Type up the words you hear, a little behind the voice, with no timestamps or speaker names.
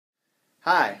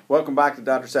Hi, welcome back to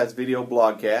Dr. Sapp's video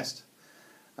blogcast.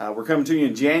 We're coming to you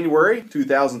in January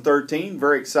 2013.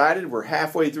 Very excited. We're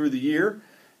halfway through the year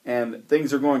and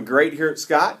things are going great here at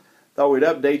Scott. Thought we'd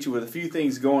update you with a few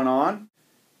things going on.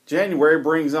 January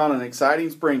brings on an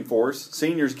exciting spring for us.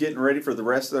 Seniors getting ready for the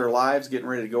rest of their lives, getting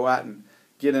ready to go out and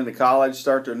get into college,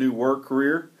 start their new work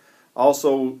career.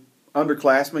 Also,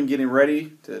 underclassmen getting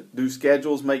ready to do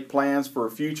schedules, make plans for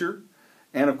a future,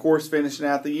 and of course finishing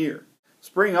out the year.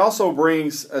 Spring also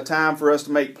brings a time for us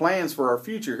to make plans for our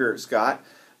future here at Scott.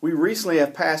 We recently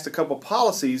have passed a couple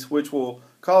policies which will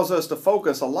cause us to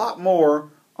focus a lot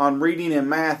more on reading and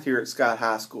math here at Scott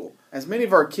High School. As many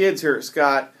of our kids here at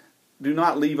Scott do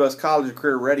not leave us college and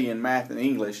career ready in math and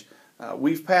English,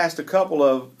 we've passed a couple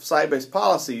of site-based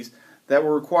policies that will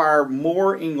require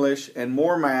more English and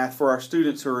more math for our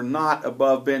students who are not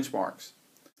above benchmarks.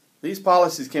 These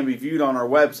policies can be viewed on our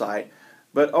website,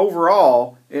 but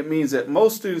overall it means that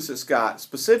most students at Scott,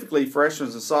 specifically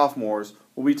freshmen and sophomores,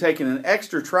 will be taking an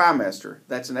extra trimester,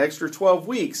 that's an extra 12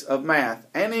 weeks of math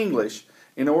and English,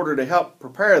 in order to help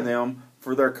prepare them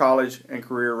for their college and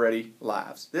career ready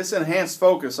lives. This enhanced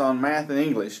focus on math and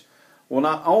English will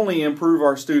not only improve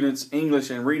our students' English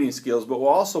and reading skills, but will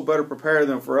also better prepare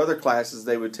them for other classes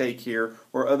they would take here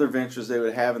or other ventures they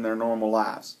would have in their normal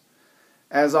lives.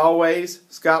 As always,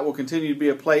 Scott will continue to be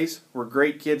a place where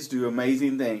great kids do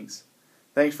amazing things.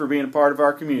 Thanks for being a part of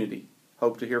our community.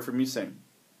 Hope to hear from you soon.